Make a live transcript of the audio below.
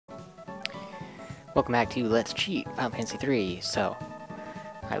Welcome back to Let's Cheat, Final Fantasy 3. So,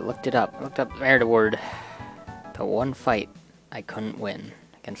 I looked it up. I looked up Merit Award. The one fight I couldn't win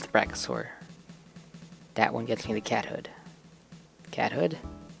against the Brachiosaur. That one gets me the Cat Hood. Cat Hood,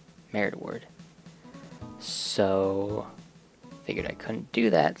 Merit Award. So, figured I couldn't do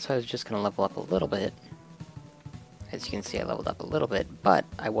that, so I was just going to level up a little bit. As you can see, I leveled up a little bit, but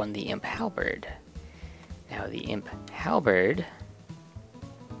I won the Imp Halberd. Now, the Imp Halberd,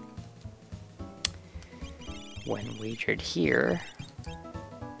 when wagered here,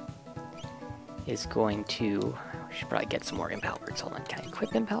 is going to... I should probably get some more Imp Halberds. Hold on, can I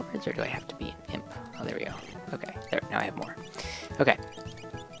equip Imp Halberds, or do I have to be an Imp? Oh, there we go. Okay, there, now I have more. Okay.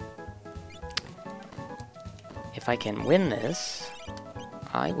 If I can win this,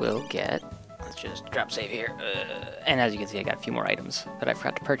 I will get... Let's just drop save here. And as you can see, I got a few more items that I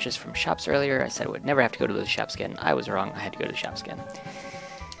forgot to purchase from shops earlier. I said I would never have to go to the shops again. I was wrong. I had to go to the shops again.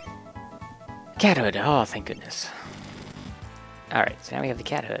 Cat Hood. Oh, thank goodness. Alright, so now we have the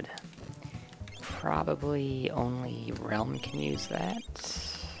Cat Hood. Probably only Realm can use that.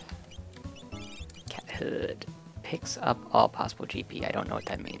 Cat Hood picks up all possible GP. I don't know what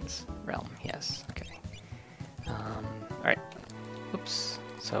that means. Realm, yes. Okay. Alright. Oops.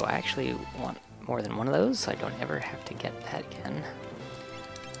 So I actually want more than one of those, so I don't ever have to get that again.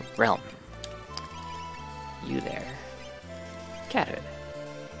 Realm. You there. Cat Hood.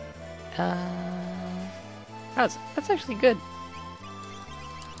 That's actually good.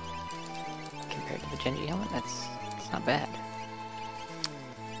 Compared to the Genji helmet, that's not bad.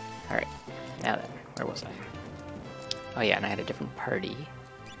 Alright, now then, where was I? Oh yeah, and I had a different party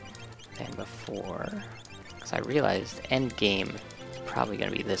than before. Because I realized end game is probably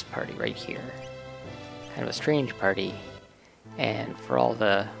going to be this party right here. Kind of a strange party. And for all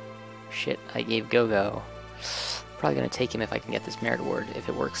the shit I gave Go-Go, probably going to take him if I can get this Merit Award, if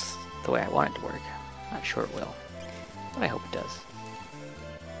it works the way I want it to work. Not sure it will, but I hope it does.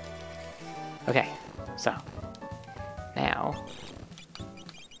 Okay, so, now...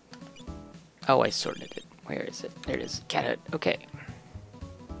 Oh, I sorted it. Where is it? There it is. Cat Hood. Okay.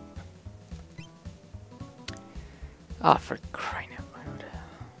 Ah, oh, for crying out loud.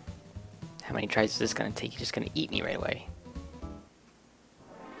 How many tries is this going to take? You're just going to eat me right away.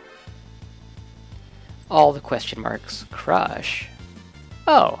 All the question marks. Crush.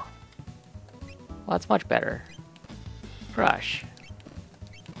 Oh. Well, that's much better. Crush.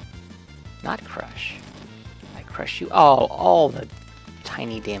 Not crush. I crush you. Oh, all the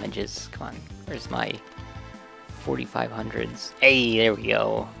tiny damages. Come on. Where's my 4500s? Hey, there we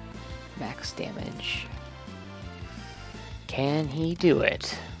go. Max damage. Can he do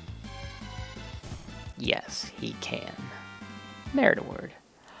it? Yes, he can. Merit Award.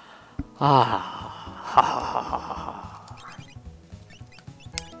 Ah. Ha ha ha ha ha.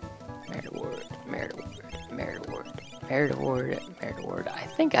 Merit Award. Merit Award. Merit Award. Merit Award. Merit Award. I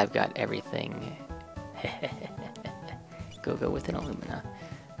think I've got everything. Go with an Illumina.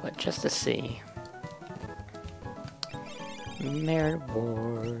 But just to see. Merit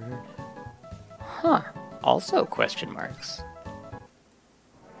Award. Huh. Also question marks.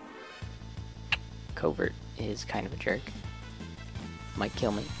 Covert is kind of a jerk. Might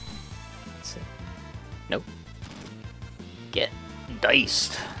kill me. Let's see. Nope. Get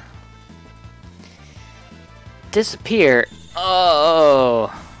diced. Disappear.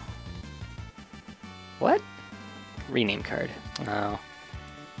 Oh. What? Rename card. No.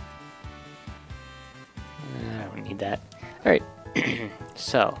 I don't need that. Alright.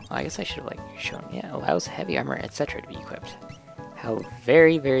 So, I guess I should have like shown, yeah, allows heavy armor, etc. to be equipped. How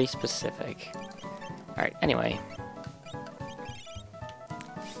very, very specific. Alright, anyway.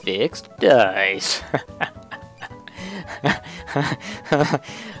 Fixed dice.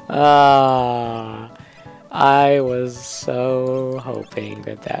 I was so hoping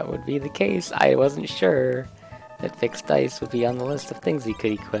that that would be the case. I wasn't sure that fixed dice would be on the list of things he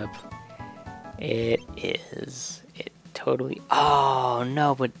could equip. It is. It totally... Oh,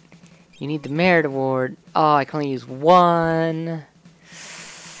 no, but you need the Merit Award. Oh, I can only use one.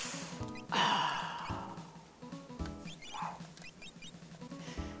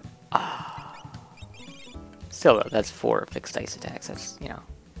 Still, though, that's 4 fixed dice attacks. That's, you know,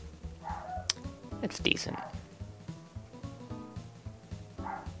 it's decent.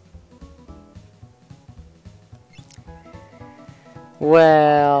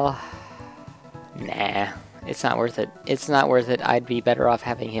 Well, nah, it's not worth it. It's not worth it. I'd be better off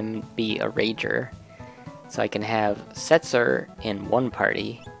having him be a Rager. So I can have Setzer in one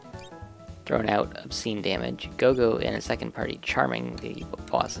party, throwing out obscene damage, Go-Go in a second party, charming the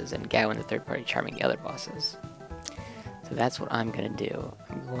bosses, and Gao in the third party, charming the other bosses. So that's what I'm going to do.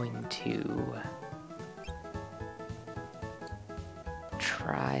 I'm going to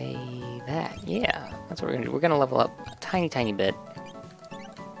try that. Yeah, that's what we're gonna do. We're gonna level up a tiny, tiny bit.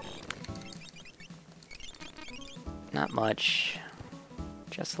 Not much,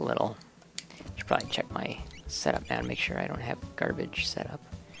 just a little. Should probably check my setup now to make sure I don't have garbage set up.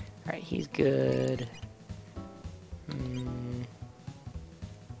 Alright, he's good.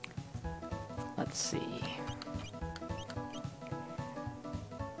 Let's see.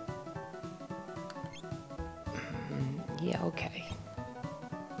 Yeah, okay.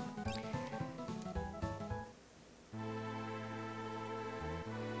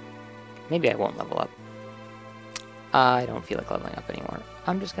 Maybe I won't level up. I don't feel like leveling up anymore.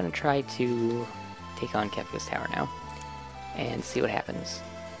 I'm just gonna try to take on Kefka's tower now and see what happens.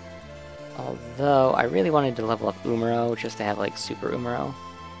 Although, I really wanted to level up Umaro just to have, like, Super Umaro.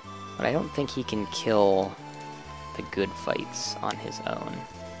 But I don't think he can kill the good fights on his own.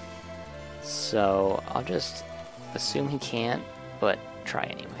 So, I'll just assume he can't, but try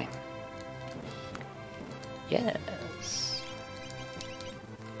anyway. Yes!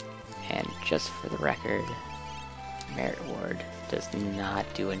 And just for the record, Merit Award does not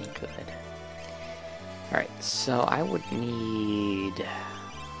do any good. Alright, so I would need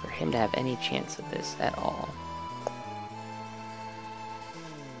for him to have any chance of this at all.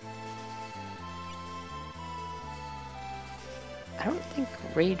 I don't think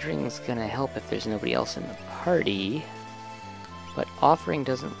Rage Ring's gonna help if there's nobody else in the party, but Offering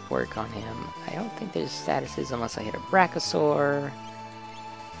doesn't work on him. I don't think there's statuses unless I hit a Brachiosaur.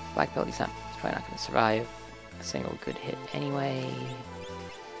 Black Belt, he's probably not gonna survive a single good hit anyway.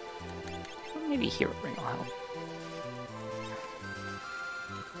 Maybe Hero Ring will help.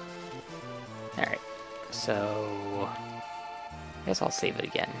 Alright, so I guess I'll save it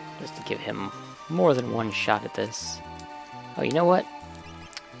again, just to give him more than one shot at this. Oh, you know what?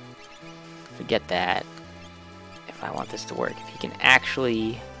 Forget that. If I want this to work, if he can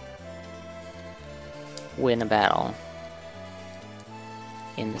actually win a battle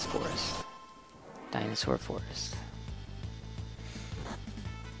in this forest. Dinosaur Forest.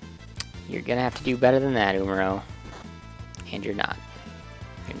 You're gonna have to do better than that, Umaro. And you're not.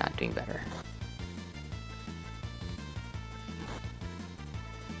 You're not doing better.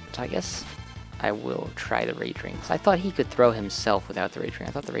 So I guess I will try the Rage Ring. I thought he could throw himself without the Rage Ring.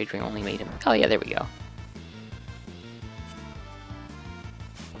 I thought the Rage Ring only made him... Oh yeah, there we go.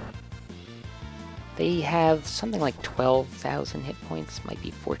 They have something like 12,000 hit points. Might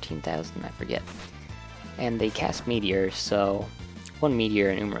be 14,000, I forget. And they cast Meteor, so one Meteor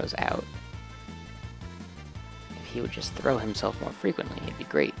and Umaro's out. If he would just throw himself more frequently, it'd be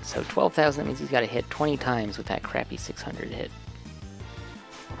great. So 12,000, that means he's got to hit 20 times with that crappy 600 hit.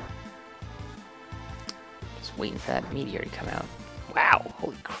 Waiting for that Meteor to come out. Wow,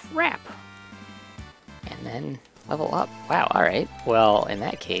 holy crap! And then level up. Wow, alright. Well, in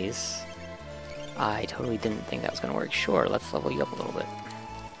that case, I totally didn't think that was going to work. Sure, let's level you up a little bit.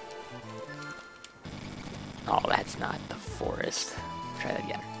 Oh, that's not the forest. Try that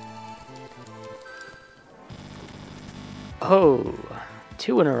again. Oh,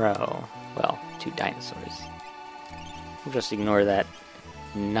 2 in a row. Well, 2 dinosaurs. We'll just ignore that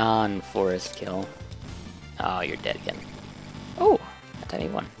non-forest kill. Oh, you're dead again. Oh, a tiny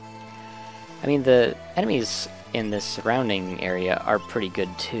one. I mean, the enemies in this surrounding area are pretty good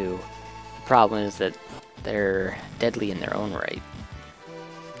too. The problem is that they're deadly in their own right.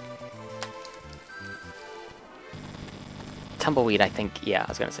 Tumbleweed, I think, yeah, I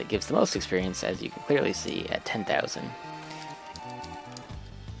was gonna say, gives the most experience, as you can clearly see, at 10,000.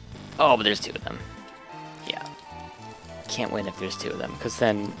 Oh, but there's 2 of them. Yeah. Can't win if there's 2 of them, because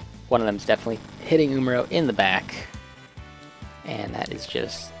then one of them's definitely hitting Umaro in the back, and that is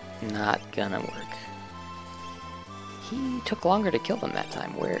just not gonna work. He took longer to kill them that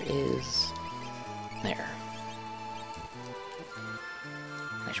time. Where is... There.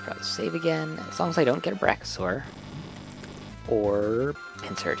 I should probably save again, as long as I don't get a Brachiosaur. Or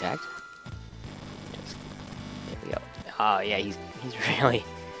pincer attacked. Just, there we go. Oh yeah, he's really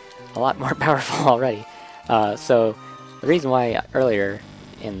a lot more powerful already. So the reason why earlier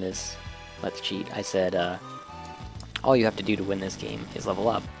in this Let's Cheat I said all you have to do to win this game is level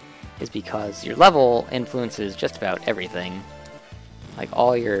up is because your level influences just about everything. Like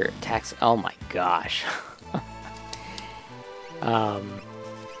all your attacks. Oh my gosh.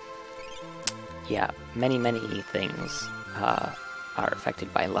 Yeah, many things are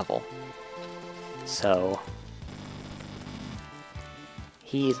affected by level. So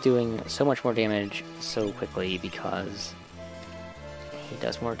he is doing so much more damage so quickly because he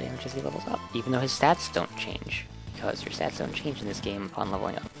does more damage as he levels up, even though his stats don't change, because your stats don't change in this game upon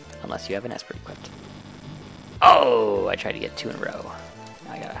leveling up, unless you have an Esper equipped. Oh, I tried to get 2 in a row.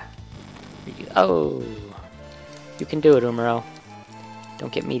 I gotta redo. Oh! You can do it, Umaro.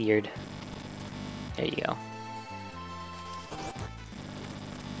 Don't get meteored. There you go.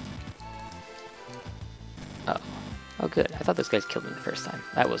 Oh. Oh, good. I thought those guys killed me the first time.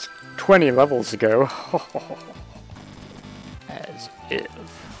 That was 20 levels ago. As if.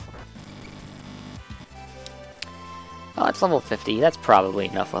 Oh, it's level 50. That's probably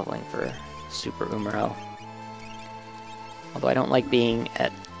enough leveling for Super Umaro. Although I don't like being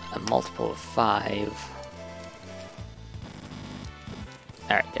at a multiple of 5.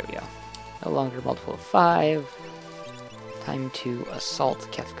 Alright, there we go. No longer multiple of 5. Time to assault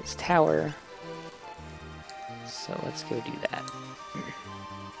Kefka's tower. So let's go do that.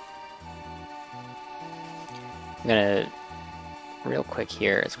 I'm gonna, real quick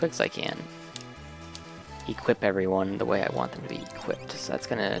here, as quick as I can, equip everyone the way I want them to be equipped. So that's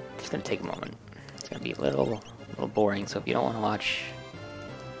it's gonna take a moment. It's gonna be a little boring, so if you don't want to watch,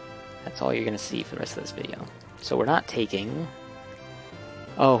 that's all you're gonna see for the rest of this video. So we're not taking...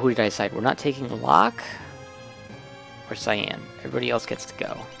 Oh, who did I decide? We're not taking Locke or Cyan. Everybody else gets to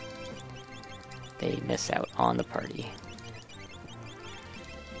go. They miss out on the party.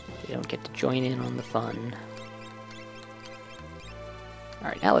 They don't get to join in on the fun.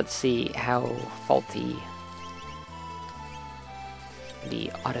 Alright, now let's see how faulty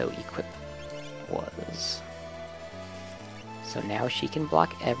the auto-equip was. So now she can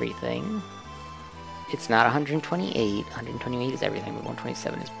block everything. It's not 128. 128 is everything, but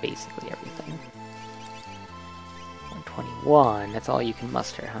 127 is basically everything. 121, that's all you can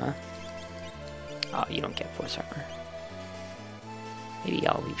muster, huh? Oh, you don't get Force Armor. Maybe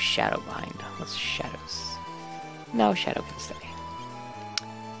I'll leave Shadow behind. What's Shadows? No, Shadow can stay.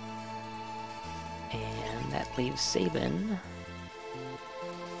 And that leaves Sabin,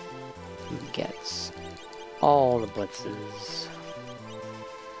 who gets all the blitzes.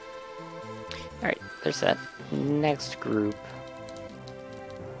 Alright, there's that. Next group.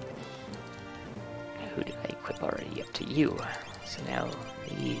 Who did I equip already? Up to you. So now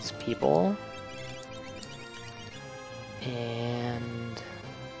these people. And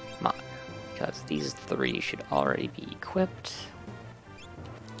Mog. Because these 3 should already be equipped.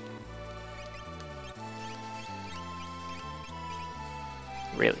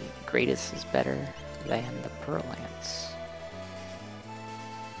 Really, the greatest is better than the Pearl Lance.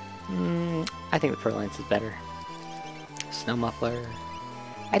 I think the Pearl Lance is better. Snow Muffler.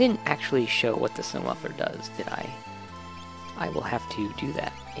 I didn't actually show what the Snow Muffler does, did I? I will have to do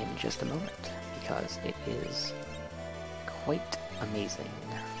that in just a moment, because it is quite amazing.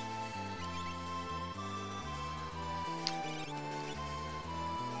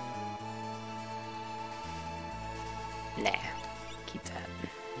 Nah, keep that.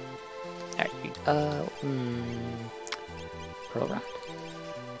 Alright, Pearl Rod.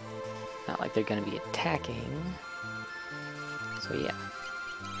 Not like they're gonna be attacking. So yeah,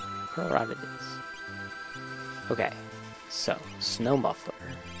 Pearl Rod it is. Okay, so, Snow Muffler.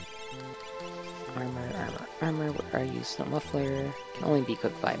 Armor, where are you, Snow Muffler? Can only be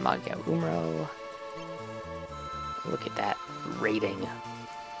equipped by Magyar Umaro. Look at that rating.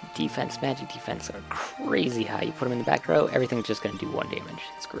 Defense, magic defense are crazy high. You put them in the back row, everything's just gonna do 1 damage.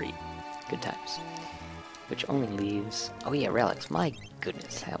 It's great. Good times. Which only leaves... Oh yeah, relics. My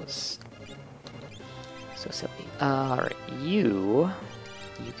goodness, that was so silly. Alright, you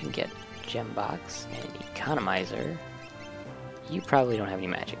can get Gem Box and Economizer. You probably don't have any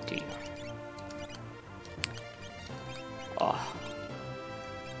magic, do you? Oh.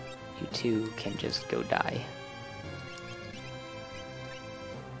 You two can just go die.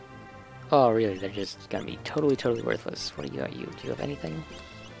 Oh, really? They're just gonna be totally worthless. What do you got? Do you have anything?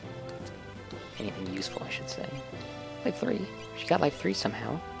 Anything useful, I should say. Life 3. She got Life 3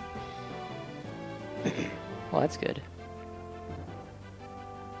 somehow. Well, that's good.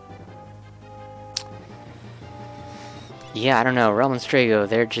 Yeah, I don't know. Realm and Strago,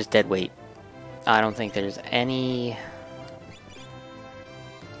 they're just dead weight. I don't think there's any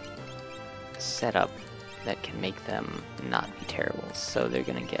setup that can make them not be terrible. So they're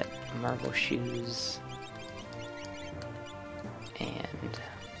gonna get Marble Shoes and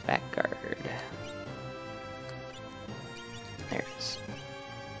Backguard. There it is.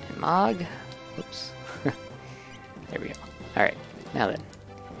 And Mog. Oops. There we go. Alright, now then.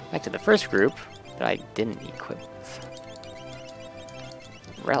 Back to the first group that I didn't equip with.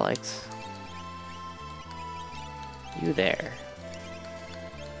 Relics. You there.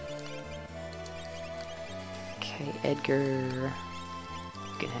 Okay, Edgar.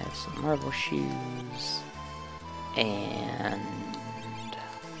 You can have some Marble Shoes. And...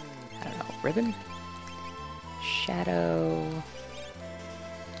 I don't know, Ribbon? Shadow.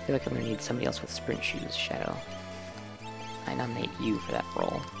 feel like I'm gonna need somebody else with sprint shoes, Shadow. I nominate you for that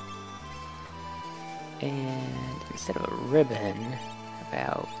role. And instead of a ribbon, how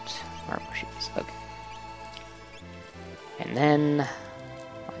about marble shoes? Okay. And then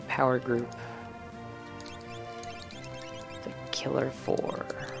my power group, the Killer 4.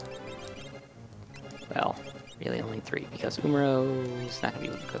 Well, really only 3 because Umaro's not gonna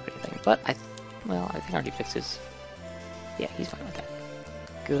be able to cook anything. But I think I already fixed his. Yeah, he's fine with that.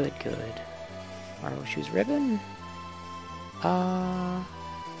 Good, good. Marble shoes ribbon. Yeah,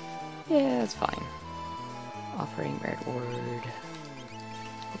 it's fine. Offering merit word.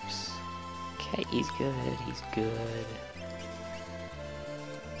 Oops. Okay, he's good. He's good.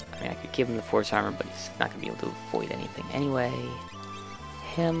 I mean, I could give him the force armor, but he's not gonna be able to avoid anything anyway.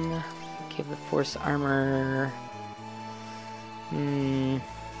 Him, give the force armor.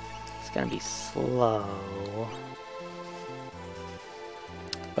 It's gonna be slow,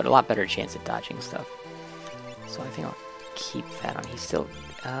 but a lot better chance at dodging stuff. So I think I'll keep that on. He's still,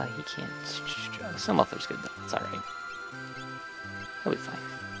 he can't. Some muffler's good though. It's all right. He'll be fine.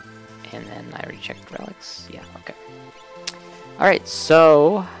 And then I already checked relics. Yeah, okay. All right,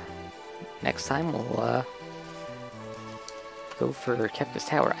 so next time we'll go for Kefka's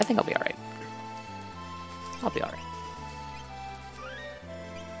tower. I think I'll be all right. I'll be all right.